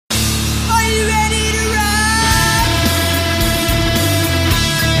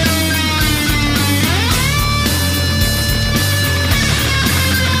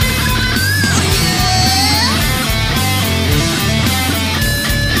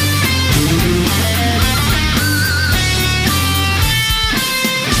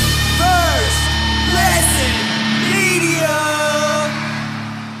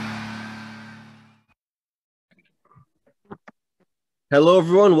Hello,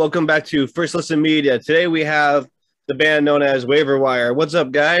 everyone. Welcome back to First Listen Media. Today we have the band known as Waiver Wire. What's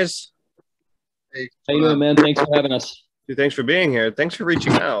up, guys? Hey, how you doing, man? Thanks for having us. Dude, thanks for being here. Thanks for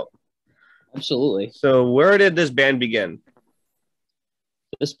reaching out. Absolutely. So, where did this band begin?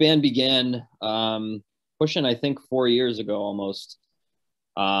 This band began pushing, I think, 4 years ago almost.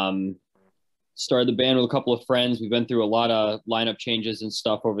 Started the band with a couple of friends. We've been through a lot of lineup changes and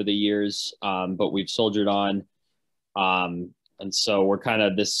stuff over the years, but we've soldiered on. And so we're kind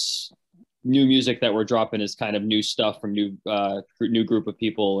of this new music that we're dropping is kind of new stuff from new group of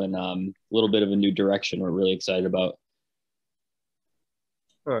people and a little bit of a new direction we're really excited about.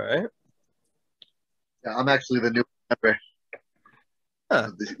 All right. Yeah, I'm actually the new member.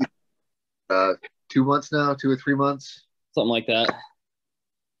 Huh. 2 months now, 2 or 3 months. Something like that.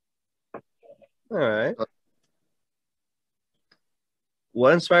 All right.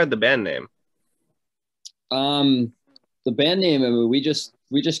 What inspired the band name? The band name, I mean, we just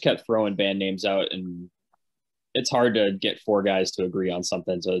kept throwing band names out, and it's hard to get four guys to agree on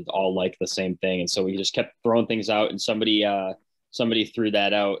something to all like the same thing. And so we just kept throwing things out, and somebody threw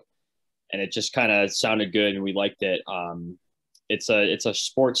that out, and it just kind of sounded good, and we liked it. It's a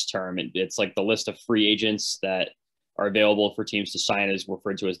sports term. It's like the list of free agents that are available for teams to sign is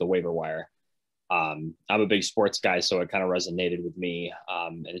referred to as the waiver wire. I'm a big sports guy, so it kind of resonated with me.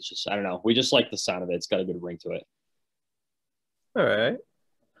 And it's just, I don't know, we just like the sound of it. It's got a good ring to it. All right.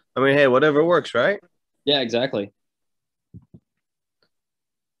 I mean, hey, whatever works, right? Yeah, exactly.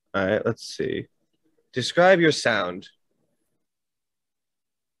 All right, let's see. Describe your sound.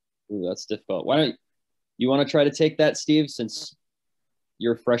 Ooh, that's difficult. Why don't you want to try to take that, Steve, since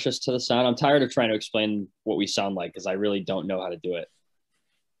you're freshest to the sound? I'm tired of trying to explain what we sound like because I really don't know how to do it.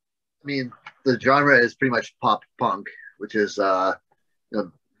 I mean, the genre is pretty much pop punk, which is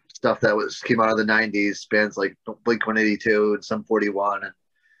stuff that came out of the '90s, bands like Blink 182 and Sum 41 and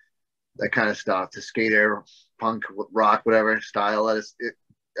that kind of stuff. To skater, punk, rock, whatever style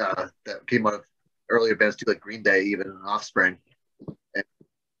that came out of earlier bands too, like Green Day, even and Offspring. And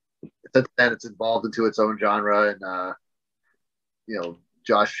since then, it's evolved into its own genre, and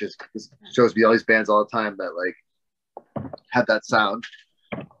Josh just shows me all these bands all the time that like have that sound.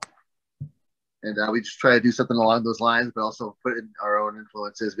 And we just try to do something along those lines, but also put in our own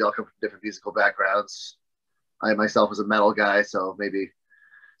influences. We all come from different musical backgrounds. I myself was a metal guy, so maybe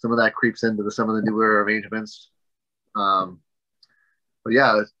some of that creeps into some of the newer arrangements. But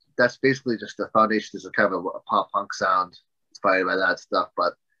yeah, that's basically just the foundation is a kind of a pop punk sound inspired by that stuff.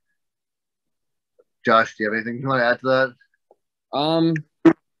 But Josh, do you have anything you want to add to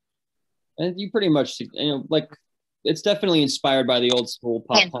that? And you pretty much, like, it's definitely inspired by the old school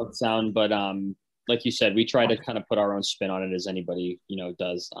pop punk sound, but like you said, we try to kind of put our own spin on it as anybody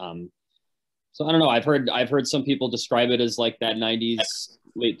does. So I don't know. I've heard some people describe it as like that '90s,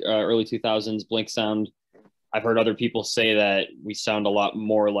 early 2000s Blink sound. I've heard other people say that we sound a lot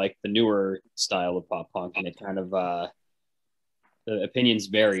more like the newer style of pop punk, and it kind of the opinions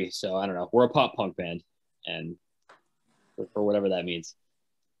vary. So I don't know. We're a pop punk band, and for whatever that means.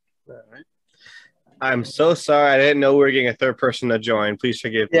 All right. I'm so sorry. I didn't know we were getting a third person to join. Please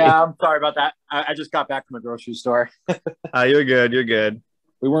forgive me. Yeah, I'm sorry about that. I just got back from a grocery store. You're good. You're good.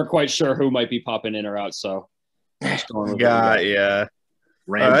 We weren't quite sure who might be popping in or out, so yeah.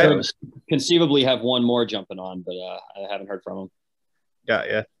 Random. Right. Conceivably have one more jumping on, but I haven't heard from him. Got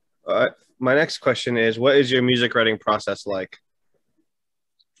ya. All right. My next question is, what is your music writing process like?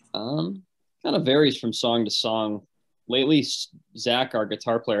 Kind of varies from song to song. Lately, Zach, our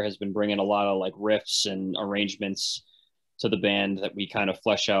guitar player, has been bringing a lot of like riffs and arrangements to the band that we kind of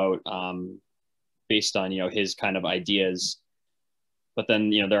flesh out based on, his kind of ideas. But then,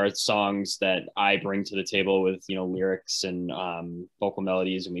 there are songs that I bring to the table with, lyrics and vocal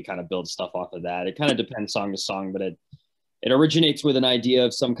melodies, and we kind of build stuff off of that. It kind of depends song to song, but it originates with an idea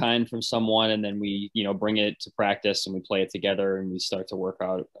of some kind from someone, and then we, bring it to practice and we play it together, and we start to work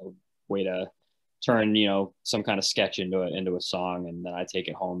out a way to turn, some kind of sketch into a song, and then I take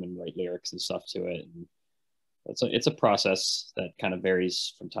it home and write lyrics and stuff to it. And it's a process that kind of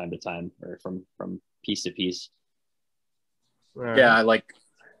varies from time to time, or from piece to piece. Yeah, like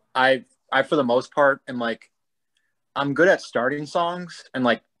I for the most part am like, I'm good at starting songs and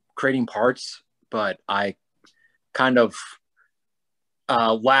like creating parts, but I kind of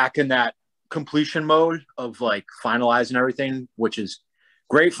lack in that completion mode of like finalizing everything, which is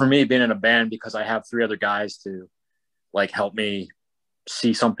great for me being in a band because I have 3 other guys to like help me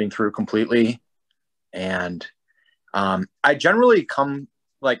see something through completely. And I generally come,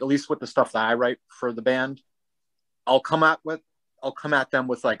 like, at least with the stuff that I write for the band, I'll come at them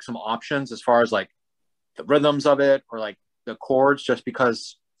with like some options as far as like the rhythms of it, or like the chords just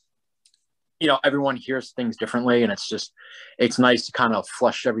because, you know, everyone hears things differently, and it's nice to kind of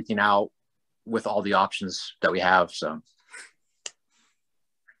flush everything out with all the options that we have. So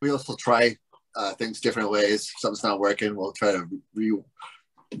we also try things different ways. If something's not working, we'll try to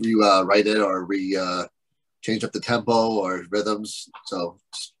rewrite it or change up the tempo or rhythms. So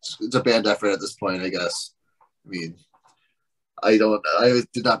it's a band effort at this point, I guess. I mean, I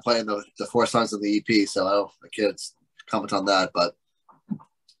did not play in the 4 songs on the EP, so I can't comment on that, but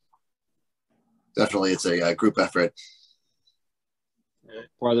definitely it's a group effort.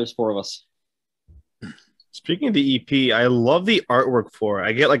 Why there's 4 of us. Speaking of the EP, I love the artwork for it.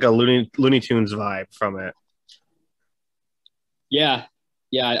 I get like a Looney Tunes vibe from it. Yeah.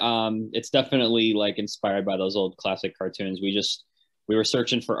 It's definitely like inspired by those old classic cartoons. We were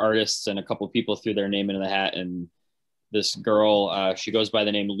searching for artists, and a couple of people threw their name into the hat, and this girl, she goes by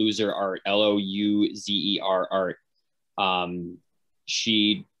the name Loser Art, Louzer Art.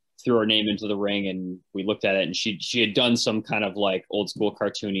 She threw her name into the ring, and we looked at it, and she had done some kind of like old school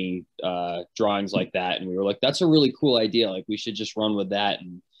cartoony drawings like that, and we were like, that's a really cool idea, like we should just run with that.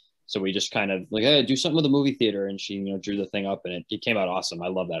 And so we just kind of like, hey, do something with the movie theater, and she, you know, drew the thing up, and it came out awesome. I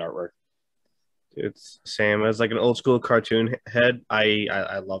love that artwork. It's same as like an old school cartoon head.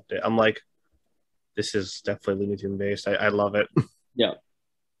 I loved it. I'm like, this is definitely Looney Tunes based. I love it. Yeah.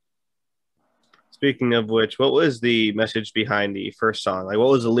 Speaking of which, what was the message behind the first song? Like, what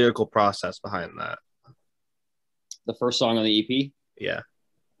was the lyrical process behind that? The first song on the EP? Yeah.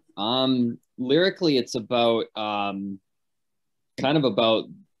 Lyrically, it's about kind of about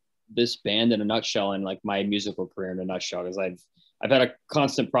this band in a nutshell, and like my musical career in a nutshell, because I've had a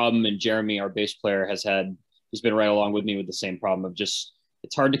constant problem, and Jeremy, our bass player, he's been right along with me with the same problem of just,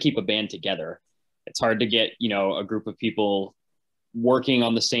 it's hard to keep a band together. It's hard to get, you know, a group of people working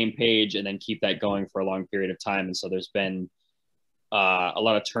on the same page and then keep that going for a long period of time. And so there's been a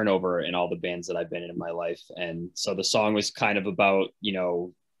lot of turnover in all the bands that I've been in my life. And so the song was kind of about, you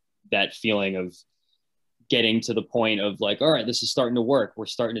know, that feeling of getting to the point of like, all right, this is starting to work. We're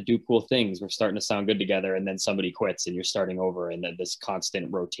starting to do cool things. We're starting to sound good together. And then somebody quits and you're starting over. And then this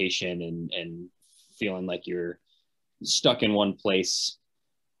constant rotation and feeling like you're stuck in one place,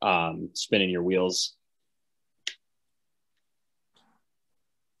 spinning your wheels.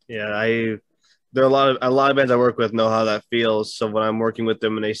 Yeah, there are a lot of bands I work with know how that feels. So when I'm working with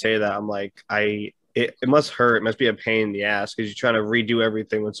them and they say that, I'm like, it must hurt. It must be a pain in the ass because you're trying to redo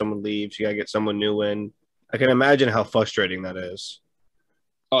everything when someone leaves. You gotta get someone new in. I can imagine how frustrating that is.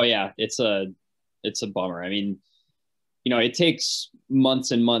 Oh yeah, it's a bummer. I mean, you know, it takes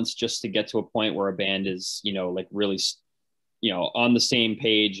months and months just to get to a point where a band is, you know, like really, you know, on the same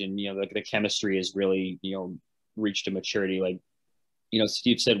page, and you know, like the chemistry is really, you know, reached a maturity. Like, you know,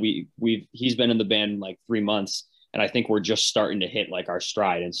 Steve said he's been in the band like 3 months, and I think we're just starting to hit like our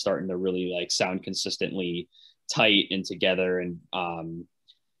stride and starting to really like sound consistently tight and together, and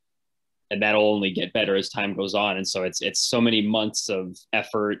that'll only get better as time goes on. And so it's so many months of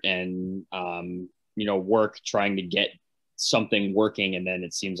effort and you know, work trying to get something working, and then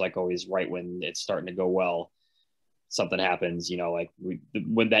it seems like always right when it's starting to go well, something happens. You know, like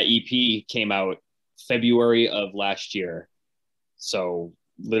when that EP came out February of last year. So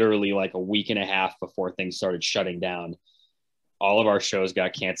literally like a week and a half before things started shutting down, all of our shows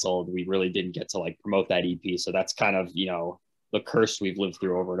got canceled. We really didn't get to like promote that EP. So that's kind of, you know, the curse we've lived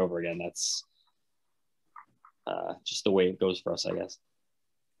through over and over again. That's just the way it goes for us, I guess.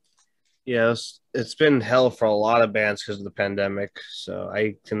 Yes, it's been hell for a lot of bands because of the pandemic. So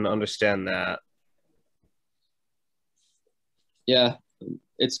I can understand that. Yeah,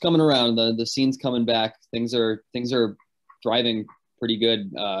 it's coming around. The scene's coming back. Things are thriving pretty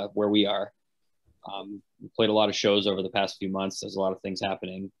good where we are. We played a lot of shows over the past few months. There's a lot of things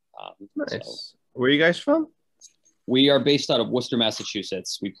happening. Nice. So. Where are you guys from? We are based out of Worcester,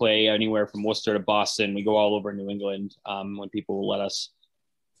 Massachusetts. We play anywhere from Worcester to Boston. We go all over New England when people will let us.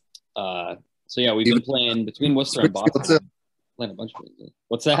 So yeah, we've been playing between Worcester and Boston. Playing a bunch of things.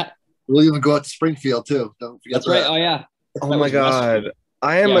 What's that? We'll even go out to Springfield too. Don't forget That's right. Oh yeah. Oh my God.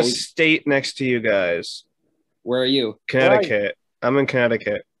 I am a state next to you guys. Where are you? Connecticut. I'm in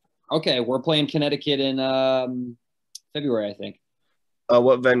Connecticut. Okay, we're playing Connecticut in February, I think.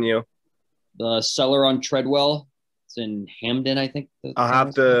 What venue? The Cellar on Treadwell. It's in Hamden, I think. I'll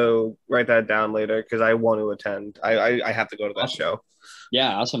have to write that down later because I want to attend. I have to go to that show.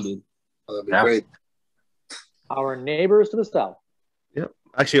 Yeah, awesome, dude. Oh, that'd be great. Our neighbors to the south. Yep.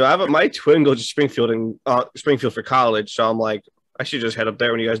 Actually, I have my twin goes to Springfield for college, so I'm like, I should just head up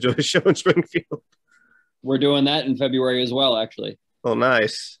there when you guys do a show in Springfield. We're doing that in February as well, actually. Oh,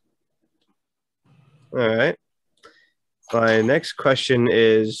 nice. All right. My next question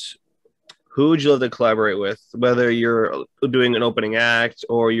is, who would you love to collaborate with, whether you're doing an opening act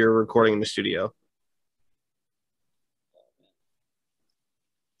or you're recording in the studio?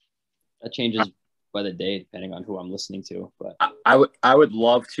 That changes by the day depending on who I'm listening to. But I would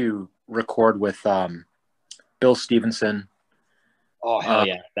love to record with Bill Stevenson. Oh hell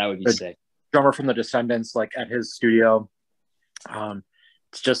yeah, that would be sick. Drummer from the Descendants, like at his studio.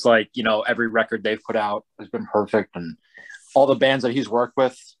 It's just like, you know, every record they've put out has been perfect, and all the bands that he's worked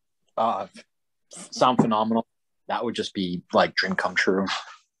with sound phenomenal. That would just be like dream come true.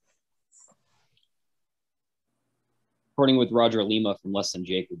 Recording with Roger Lima from Less Than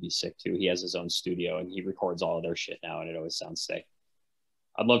Jake would be sick too. He has his own studio and he records all of their shit now, and it always sounds sick.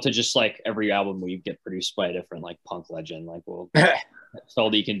 I'd love to just like every album we get produced by a different like punk legend. Like, well,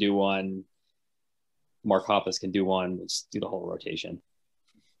 Feldy can do one, Mark Hoppus can do one. Let's do the whole rotation.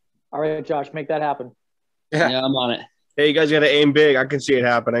 All right, Josh, make that happen. Yeah, I'm on it. Hey, you guys got to aim big. I can see it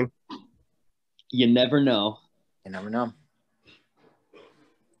happening. You never know. You never know.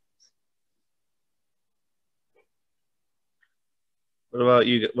 What about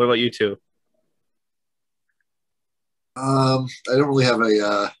you? What about you two? I don't really have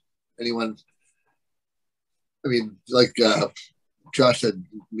anyone. I mean, like Josh said,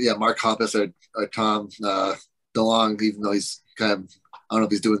 yeah, Mark Hoppus or Tom DeLonge, even though he's kind of, I don't know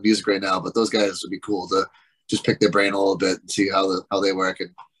if he's doing music right now, but those guys would be cool to just pick their brain a little bit and see how they work and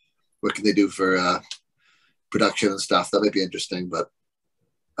what can they do for production and stuff. That might be interesting, but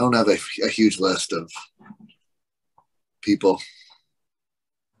I don't have a huge list of people.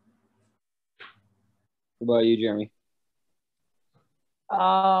 What about you, Jeremy?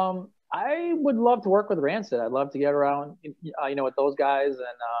 I would love to work with Rancid. I'd love to get around, with those guys and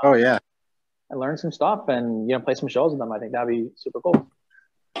Oh yeah, and learn some stuff and play some shows with them. I think that'd be super cool.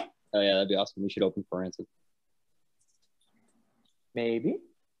 Oh yeah, that'd be awesome. We should open for Rancid. Maybe.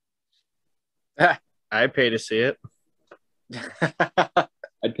 I'd pay to see it.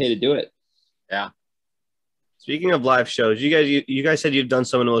 I'd pay to do it. Yeah. Speaking of live shows, you guys said you've done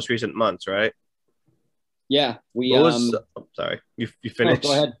some in the most recent months, right? Yeah, we. Sorry, you finished. No,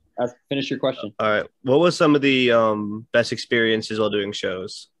 go ahead. Finish your question. All right. What was some of the best experiences while doing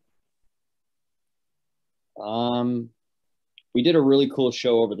shows? We did a really cool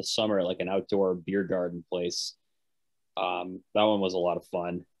show over the summer, like an outdoor beer garden place. That one was a lot of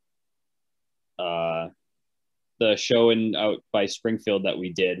fun. The show out by Springfield that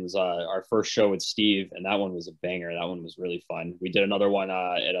we did was our first show with Steve, and that one was a banger. That one was really fun. We did another one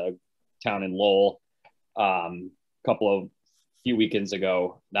at a town in Lowell few weekends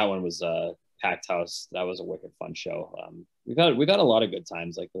ago. That one was a packed house. That was a wicked fun show. We've had a lot of good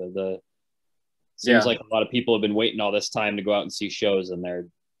times. Like seems like a lot of people have been waiting all this time to go out and see shows, and they're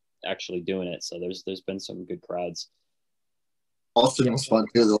actually doing it. So there's been some good crowds. Austin was fun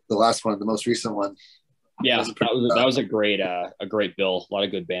too. The last one, the most recent one. Yeah, that was a great bill. A lot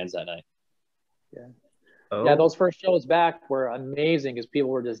of good bands that night. Yeah. Oh. Yeah, those first shows back were amazing because people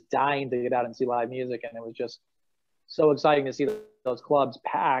were just dying to get out and see live music, and it was just so exciting to see those clubs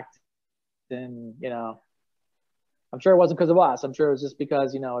packed. And I'm sure it wasn't because of us. I'm sure it was just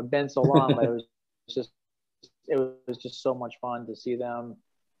because it'd been so long, but it was just so much fun to see them.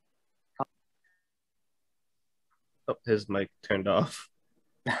 Oh, his mic turned off.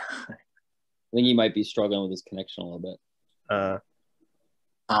 I think he might be struggling with his connection a little bit.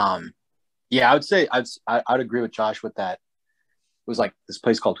 Yeah, I would say I'd agree with Josh with that. It was like this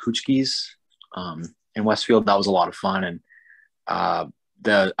place called Hoochkies in Westfield. That was a lot of fun, and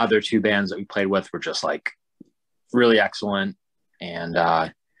the other two bands that we played with were just like really excellent, and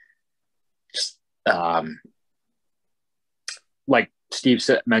like Steve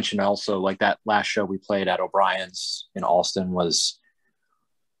mentioned, also like that last show we played at O'Brien's in Alston was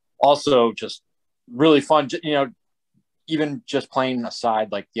also just really fun. Even just playing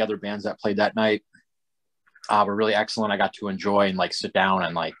aside, like the other bands that played that night were really excellent. I got to enjoy and like sit down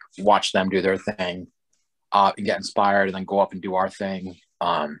and like watch them do their thing and get inspired, and then go up and do our thing.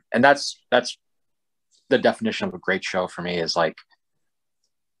 And that's the definition of a great show for me, is like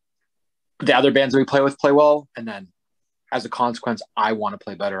the other bands that we play with play well, and then as a consequence, I want to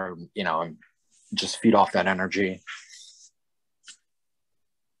play better, and just feed off that energy.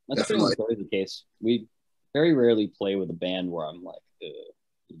 That's pretty much the case. We very rarely play with a band where I'm like,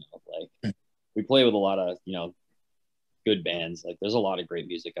 we play with a lot of, good bands. Like there's a lot of great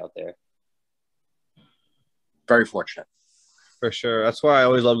music out there. Very fortunate. For sure. That's why I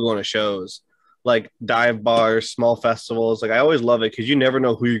always love going to shows, like dive bars, small festivals. Like I always love it because you never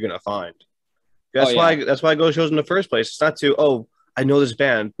know who you're going to find. That's why I go to shows in the first place. It's not I know this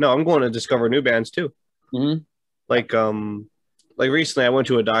band. No, I'm going to discover new bands too. Mm-hmm. Like recently I went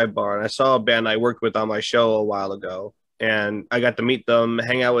to a dive bar and I saw a band I worked with on my show a while ago, and I got to meet them,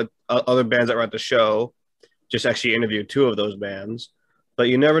 hang out with other bands that were at the show, just actually interviewed two of those bands. But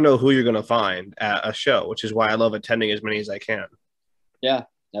you never know who you're going to find at a show, which is why I love attending as many as I can. Yeah,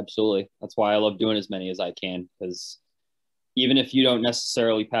 absolutely. That's why I love doing as many as I can, because even if you don't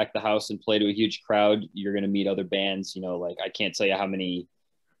necessarily pack the house and play to a huge crowd, you're going to meet other bands. You know, like I can't tell you how many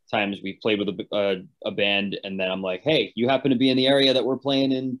times we played with a band, and then I'm like, hey, you happen to be in the area that we're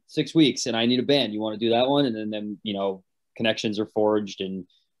playing in 6 weeks, and I need a band. You want to do that one? And then you know, connections are forged, and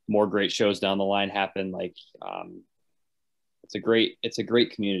more great shows down the line happen. Like, it's a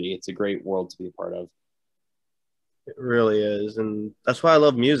great community. It's a great world to be a part of. It really is. And that's why I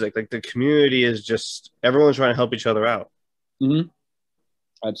love music. Like the community is just everyone's trying to help each other out. Mm-hmm.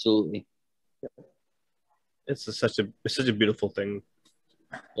 Absolutely. It's such a beautiful thing.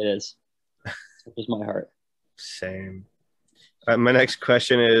 It is. It was my heart. Same. My next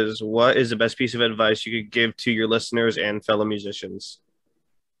question is, what is the best piece of advice you could give to your listeners and fellow musicians?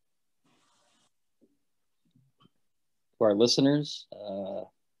 To our listeners,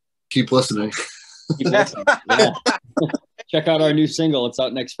 keep listening. keep listening. Yeah. Check out our new single. It's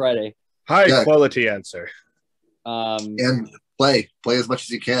out next Friday. High quality answer. And play as much as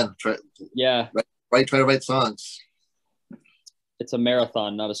you can. Try to write songs. It's a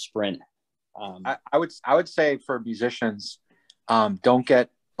marathon, not a sprint. I would say for musicians, don't get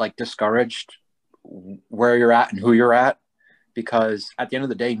like discouraged where you're at and who you're at, because at the end of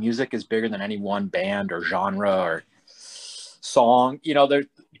the day, music is bigger than any one band or genre or song. You know,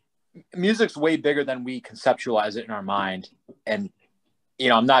 music's way bigger than we conceptualize it in our mind. And you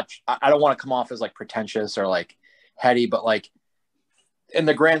know, I don't want to come off as like pretentious or like heady, but like in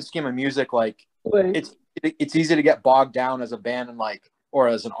the grand scheme of music, like it's easy to get bogged down as a band and like, or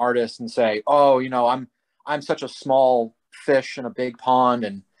as an artist and say, oh, you know, I'm such a small fish in a big pond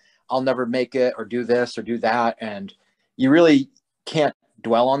and I'll never make it or do this or do that. And you really can't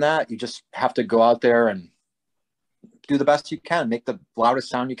dwell on that. You just have to go out there and do the best you can, make the loudest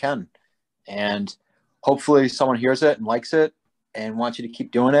sound you can. And hopefully someone hears it and likes it and wants you to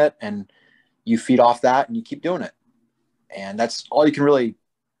keep doing it. And you feed off that and you keep doing it. And that's all you can really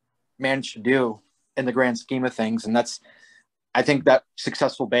manage to do in the grand scheme of things. And I think that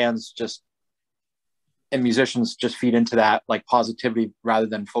successful bands and musicians just feed into that like positivity rather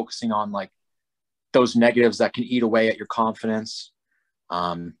than focusing on like those negatives that can eat away at your confidence.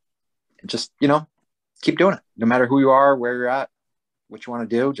 Just, you know, keep doing it. No matter who you are, where you're at, what you want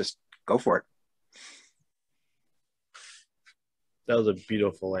to do, just go for it. That was a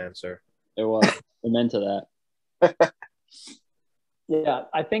beautiful answer. It was. Amen to that. Yeah,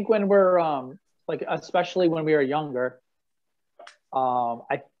 I think when we're like, especially when we were younger,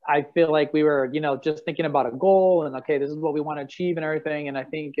 I feel like we were, you know, just thinking about a goal and okay, this is what we want to achieve and everything. And I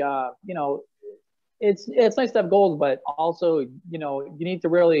think you know, it's nice to have goals, but also, you know, you need to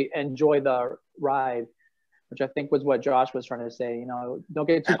really enjoy the ride, which I think was what Josh was trying to say. You know, don't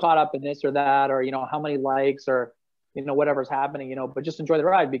get too caught up in this or that, or you know, how many likes or you know, whatever's happening, you know, but just enjoy the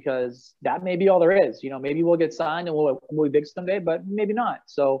ride, because that may be all there is. You know, maybe we'll get signed and we'll be big someday, but maybe not.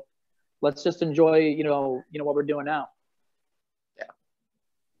 So let's just enjoy, you know, what we're doing now. Yeah.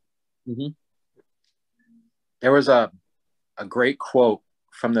 Mm-hmm. There was a great quote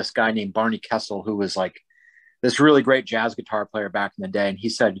from this guy named Barney Kessel, who was like this really great jazz guitar player back in the day. And he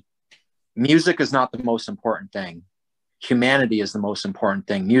said, music is not the most important thing. Humanity is the most important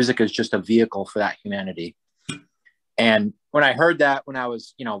thing. Music is just a vehicle for that humanity. And when I heard that when I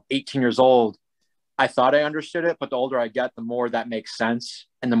was, you know, 18 years old, I thought I understood it, but the older I get, the more that makes sense.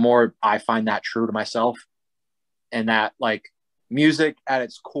 And the more I find that true to myself. And that like music at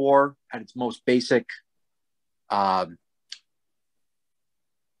its core, at its most basic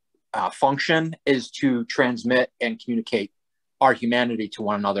function is to transmit and communicate our humanity to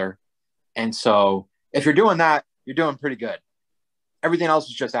one another. And so if you're doing that, you're doing pretty good. Everything else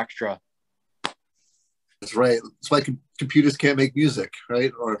is just extra. That's right. That's why computers can't make music,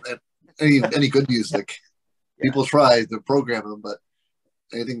 right? Or any good music. Yeah. People try to program them, but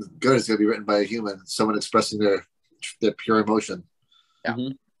anything good is going to be written by a human, someone expressing their pure emotion. Yeah.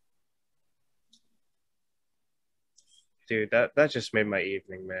 Mm-hmm. Dude, that just made my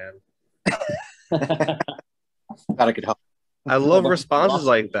evening, man. Thought I could help. I love responses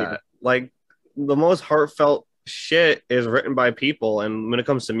like that. Like the most heartfelt shit is written by people, and when it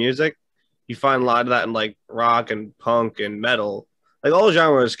comes to music, you find a lot of that in like rock and punk and metal. Like all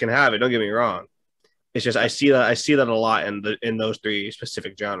genres can have it. Don't get me wrong. It's just I see that a lot in those three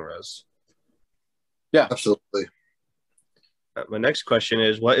specific genres. Yeah, absolutely. My next question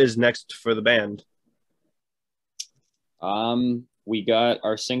is, what is next for the band? We got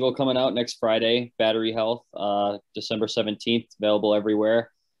our single coming out next Friday, Battery Health, December 17th, available everywhere.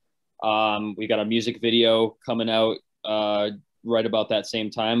 We got a music video coming out right about that same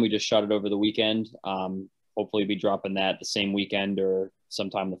time. We just shot it over the weekend. Hopefully be dropping that the same weekend or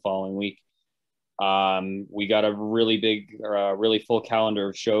sometime the following week. We got a really big, really full calendar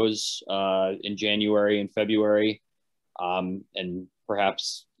of shows in January and February, and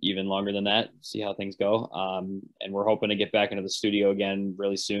perhaps even longer than that, see how things go. And we're hoping to get back into the studio again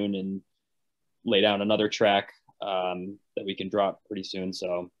really soon and lay down another track that we can drop pretty soon.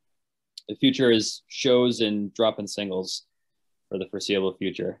 So the future is shows and dropping singles for the foreseeable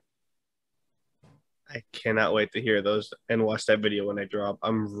future. I cannot wait to hear those and watch that video when they drop.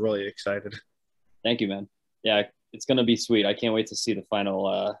 I'm really excited. Thank you, man. Yeah, it's gonna be sweet. I can't wait to see the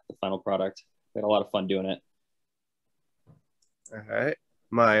final product. We had a lot of fun doing it. All right.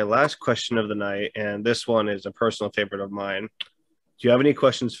 My last question of the night, and this one is a personal favorite of mine. Do you have any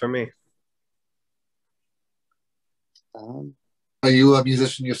questions for me? Are you a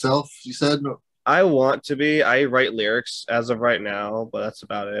musician yourself, you said? I want to be. I write lyrics as of right now, but that's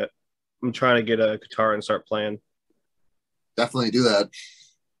about it. I'm trying to get a guitar and start playing. Definitely do that.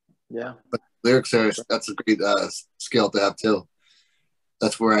 Yeah. But that's a great skill to have too.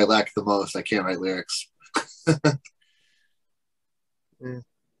 That's where I lack the most. I can't write lyrics.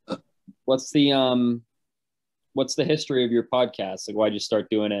 What's the history of your podcast? Like, why'd you start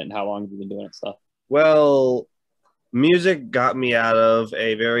doing it, and how long have you been doing it? Stuff. Well, music got me out of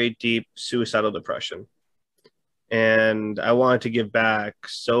a very deep suicidal depression. And I wanted to give back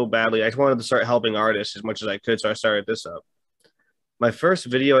so badly. I just wanted to start helping artists as much as I could, so I started this up. My first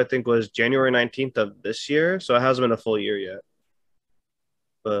video, I think, was January 19th of this year, so it hasn't been a full year yet.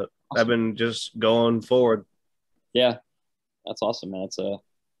 But awesome. I've been just going forward. Yeah, that's awesome, man. It's a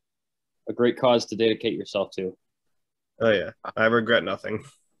great cause to dedicate yourself to. Oh, yeah. I regret nothing.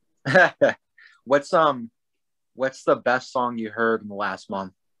 What's the best song you heard in the last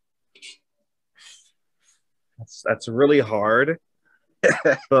month? That's really hard.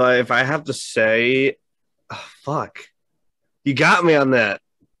 But if I have to say, fuck. You got me on that.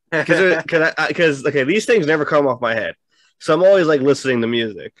 Because okay, these things never come off my head. So I'm always like listening to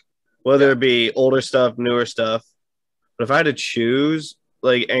music, whether it be older stuff, newer stuff. But if I had to choose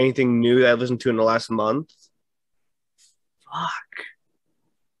like anything new that I listened to in the last month, fuck.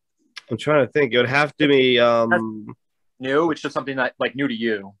 I'm trying to think. It would have to be new. It's just something that like new to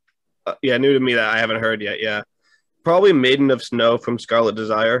you. Yeah, new to me that I haven't heard yet. Yeah, probably "Maiden of Snow" from Scarlet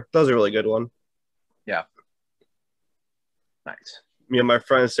Desire. That was a really good one. Yeah, nice. Me and my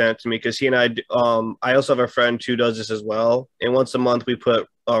friend sent it to me because he and I also have a friend who does this as well. And once a month we put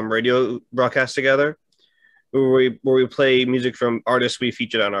radio broadcasts together where we play music from artists we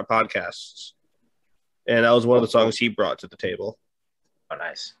featured on our podcasts. And that was one of the songs he brought to the table. Oh,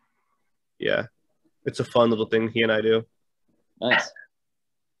 nice. Yeah, it's a fun little thing he and I do. Nice.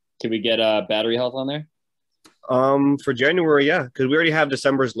 Can we get Battery Health on there? For January, yeah, because we already have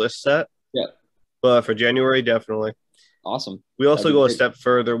December's list set. Yeah. But for January, definitely. Awesome. We also go a step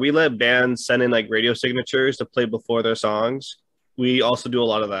further. We let bands send in like radio signatures to play before their songs. We also do a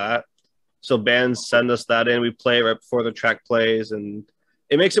lot of that. So bands send us that in. We play it right before the track plays, and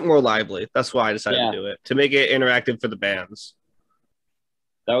it makes it more lively. That's why I decided to do it, to make it interactive for the bands.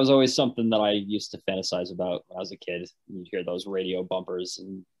 That was always something that I used to fantasize about when I was a kid. You'd hear those radio bumpers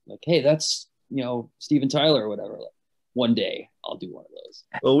and like, hey, that's, Steven Tyler or whatever. Like, one day I'll do one of those.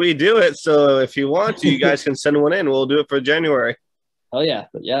 Well, we do it. So if you want to, you guys can send one in. We'll do it for January. Oh, yeah.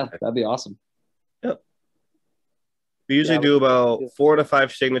 But yeah, that'd be awesome. Yep. We usually do about 4 to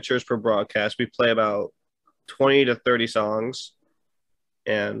 5 signatures per broadcast. We play about 20 to 30 songs,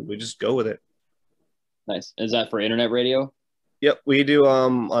 and we just go with it. Nice. Is that for internet radio? Yep, we do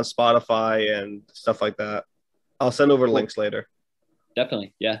on Spotify and stuff like that. I'll send over links later.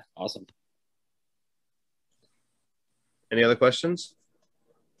 Definitely. Yeah. Awesome. Any other questions?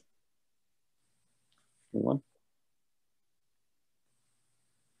 Anyone?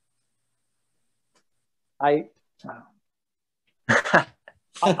 I came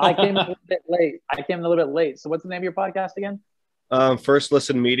a little bit late. So what's the name of your podcast again? First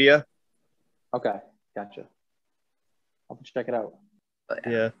Listen Media. Okay, gotcha. I'll check it out.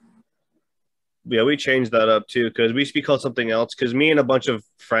 Yeah, we changed that up too because we used to be called something else. Because me and a bunch of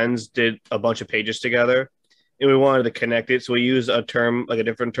friends did a bunch of pages together, and we wanted to connect it. So we used a term, like a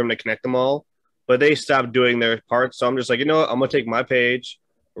different term, to connect them all. But they stopped doing their parts, so I'm just like, you know what? I'm gonna take my page,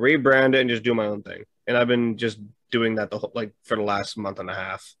 rebrand it, and just do my own thing. And I've been just doing that for the last month and a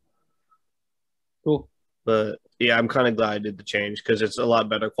half. Cool. But yeah, I'm kind of glad I did the change because it's a lot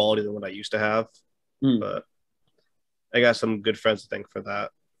better quality than what I used to have. But I got some good friends to thank for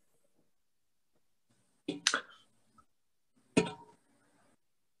that.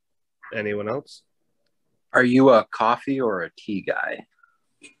 Anyone else? Are you a coffee or a tea guy?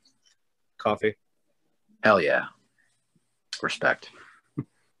 Coffee. Hell yeah. Respect.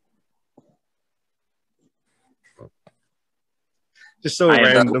 Just so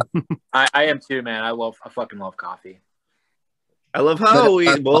random. I am too, man. I fucking love coffee. I love how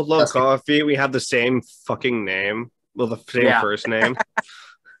we both love coffee. We have the same fucking name. Well, the same first name.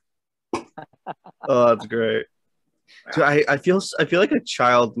 Oh, that's great. Dude, I feel like a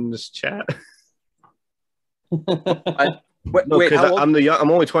child in this chat. Wait,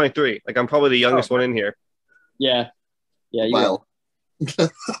 I'm only 23. Like I'm probably the youngest one in here. Yeah. Yeah, you Wow.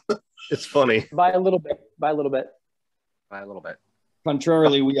 It's funny. By a little bit. By a little bit.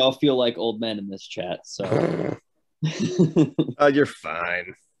 Contrarily, we all feel like old men in this chat. So You're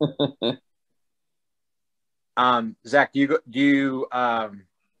fine. Zach, do you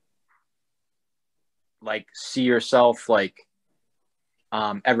like see yourself like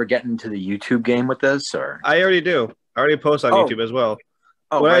ever getting into the YouTube game with this? Or I already do. I already post on YouTube as well.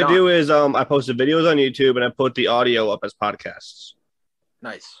 Oh, what right I do on. is I post the videos on YouTube and I put the audio up as podcasts.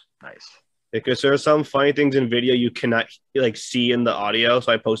 Nice. Because there are some funny things in video you cannot like see in the audio,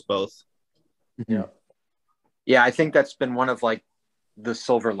 so I post both. Yeah, I think that's been one of like the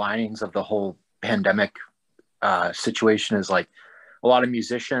silver linings of the whole pandemic situation is like a lot of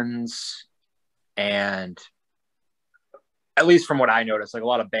musicians, and at least from what I noticed, like a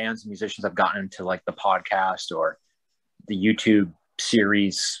lot of bands and musicians have gotten into like the podcast or the YouTube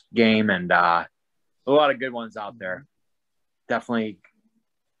series game, and a lot of good ones out there. Definitely,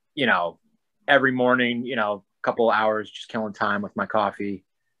 every morning, a couple of hours just killing time with my coffee,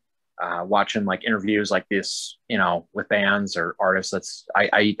 watching like interviews like this, with bands or artists.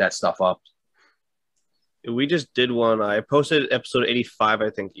 I eat that stuff up. We just did one. I posted episode 85, I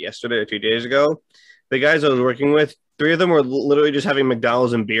think, yesterday or 2 days ago. The guys I was working with, 3 of them were literally just having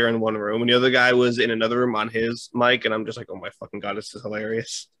McDonald's and beer in one room, and the other guy was in another room on his mic, and I'm just like, oh my fucking God, this is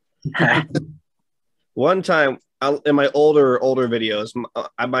hilarious. One time, in my older videos,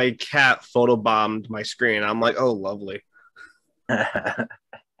 my cat photobombed my screen. I'm like, oh, lovely.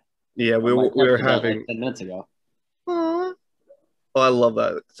 Yeah, we were having... Like 10 minutes ago. Aww. Oh, I love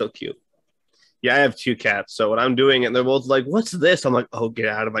that. It's so cute. Yeah, I have 2 cats, so when I'm doing it, they're both like, what's this? I'm like, oh, get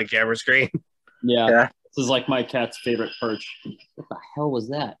out of my camera screen. Yeah. This is like my cat's favorite perch. What the hell was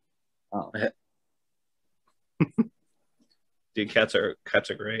that? Oh. Dude, cats are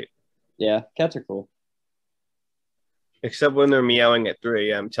great. Yeah, cats are cool. Except when they're meowing at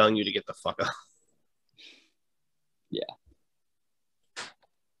 3 a.m. telling you to get the fuck up. Yeah.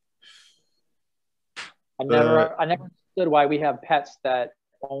 I never understood why we have pets that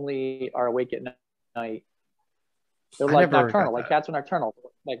only are awake at night. They're like nocturnal, like cats are nocturnal.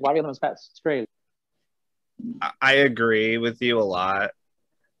 Like, why do you have them as pets? It's crazy. I agree with you a lot.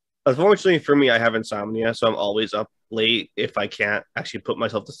 Unfortunately for me, I have insomnia, so I'm always up late if I can't actually put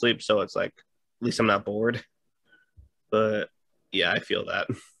myself to sleep. So it's like, at least I'm not bored. But yeah, I feel that.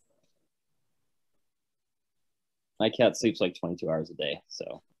 My cat sleeps like 22 hours a day,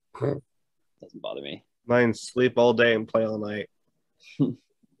 so it doesn't bother me. Mine sleep all day and play all night.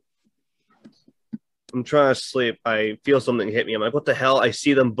 I'm trying to sleep. I feel something hit me. I'm like, what the hell? I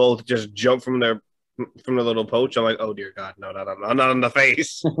see them both just jump from their little pouch. I'm like, oh dear God, no, not in the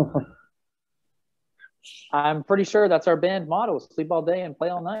face. I'm pretty sure that's our band motto: sleep all day and play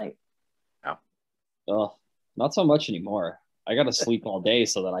all night. Oh, not so much anymore. I gotta sleep all day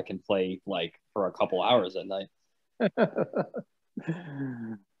so that I can play like for a couple hours at night.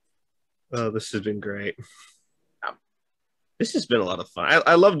 Oh, this has been great. This has been a lot of fun.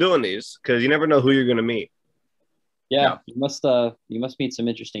 I love doing these because you never know who you're gonna meet. Yeah, you must meet some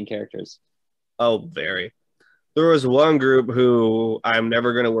interesting characters. Oh, very. There was one group who I'm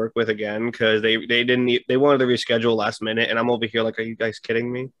never gonna work with again because they wanted to reschedule last minute, and I'm over here like, are you guys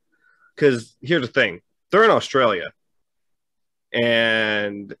kidding me? Because here's the thing, they're in Australia,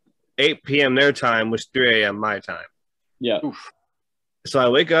 and 8 p.m. their time was 3 a.m. my time. Yeah. Oof. So I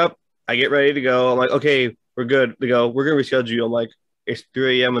wake up, I get ready to go. I'm like, okay, we're good to go. We're gonna reschedule you. I'm like, it's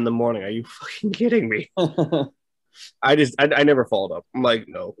 3 a.m. in the morning. Are you fucking kidding me? I never followed up. I'm like,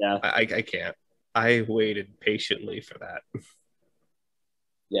 no, yeah, I can't. I waited patiently for that.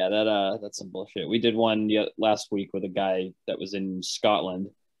 Yeah, that's some bullshit. We did one last week with a guy that was in Scotland.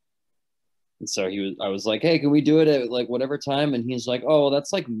 And so I was like, hey, can we do it at like whatever time? And he's like, oh,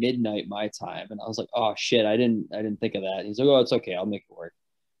 that's like midnight my time. And I was like, oh shit, I didn't think of that. And he's like, oh, it's okay, I'll make it work.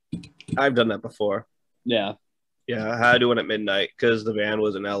 I've done that before. Yeah. Yeah, I had to do it at midnight because the band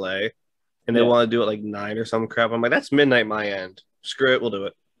was in LA. and they Yeah. want to do it like 9 or some crap. I'm like, that's midnight my end. Screw it, we'll do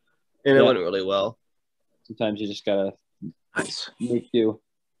it. And it Yeah. went really well. Sometimes you just gotta Nice. make do.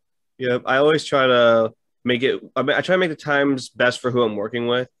 Yeah, I always try to make it. I mean, I try to make the times best for who I'm working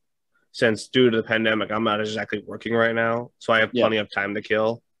with. Since due to the pandemic, I'm not exactly working right now, so I have Yeah. plenty of time to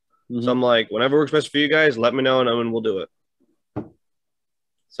kill. Mhm. So I'm like, whenever works best for you guys, let me know, and then we'll do it.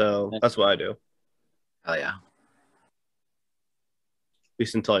 So that's what I do. Hell yeah. At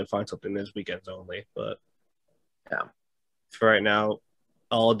least until I find something this weekends only. But Yeah. for right now,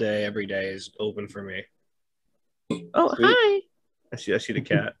 all day, every day is open for me. Oh, Sweet. hi! I see the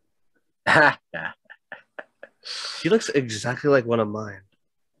cat. Yeah. She looks exactly like one of mine.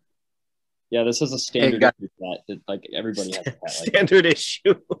 Yeah, this is a standard got- issue that like everybody has a cat like that. Standard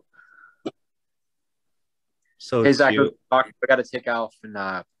issue. So Hey, Zach, cute. we got to take off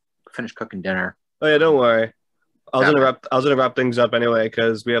and finish cooking dinner. Oh yeah, don't worry. I was Yeah. gonna wrap things up anyway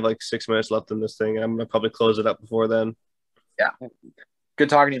because we have like 6 minutes left in this thing, and I'm gonna probably close it up before then. Good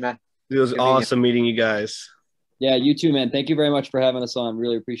talking to you, man. It was Good meeting you. awesome meeting you guys. Yeah, you too, man. Thank you very much for having us on.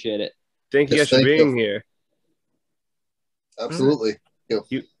 Really appreciate it. Thank you Yes, guys for thank being you. here. Absolutely.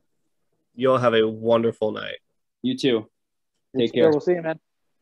 You all have a wonderful night. You too. It's Take care. We'll see you, man.